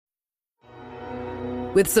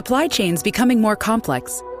With supply chains becoming more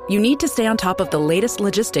complex, you need to stay on top of the latest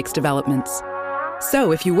logistics developments.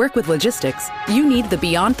 So if you work with logistics, you need the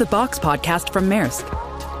Beyond the Box podcast from Maersk.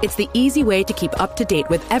 It's the easy way to keep up to date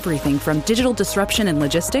with everything from digital disruption in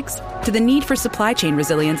logistics to the need for supply chain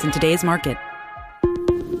resilience in today's market.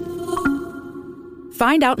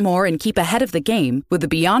 Find out more and keep ahead of the game with the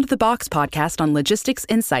Beyond the Box podcast on logistics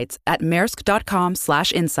insights at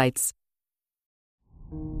maersk.com/insights.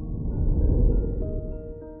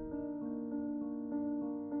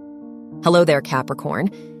 Hello there,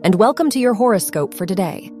 Capricorn, and welcome to your horoscope for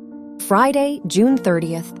today, Friday, June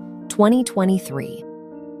 30th, 2023.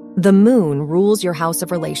 The moon rules your house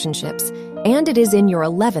of relationships, and it is in your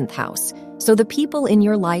 11th house, so the people in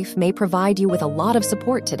your life may provide you with a lot of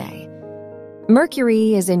support today.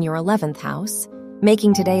 Mercury is in your 11th house,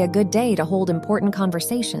 making today a good day to hold important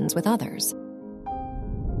conversations with others.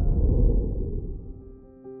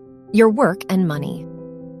 Your work and money.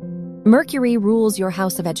 Mercury rules your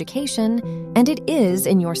house of education, and it is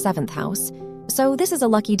in your 7th house, so this is a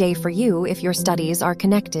lucky day for you if your studies are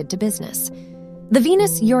connected to business. The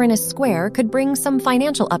Venus-Uranus square could bring some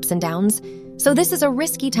financial ups and downs, so this is a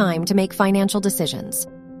risky time to make financial decisions.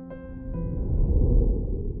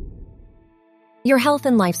 Your health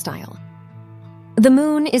and lifestyle. The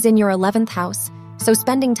moon is in your 11th house, so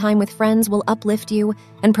spending time with friends will uplift you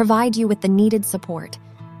and provide you with the needed support.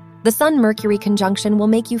 The Sun-Mercury conjunction will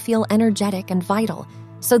make you feel energetic and vital,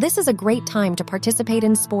 so this is a great time to participate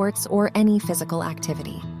in sports or any physical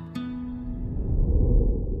activity.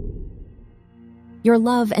 Your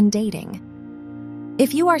love and dating.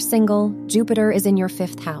 If you are single, Jupiter is in your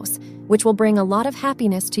 5th house, which will bring a lot of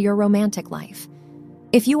happiness to your romantic life.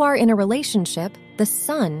 If you are in a relationship, the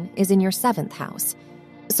Sun is in your 7th house,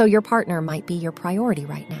 so your partner might be your priority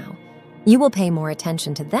right now. You will pay more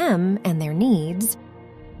attention to them and their needs.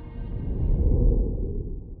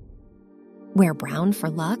 Wear brown for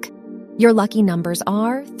luck. Your lucky numbers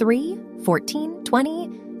are 3, 14, 20,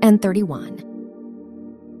 and 31.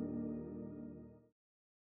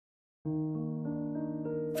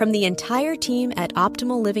 From the entire team at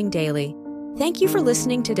Optimal Living Daily, thank you for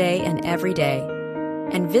listening today and every day.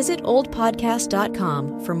 And visit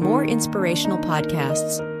oldpodcast.com for more inspirational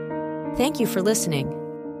podcasts. Thank you for listening.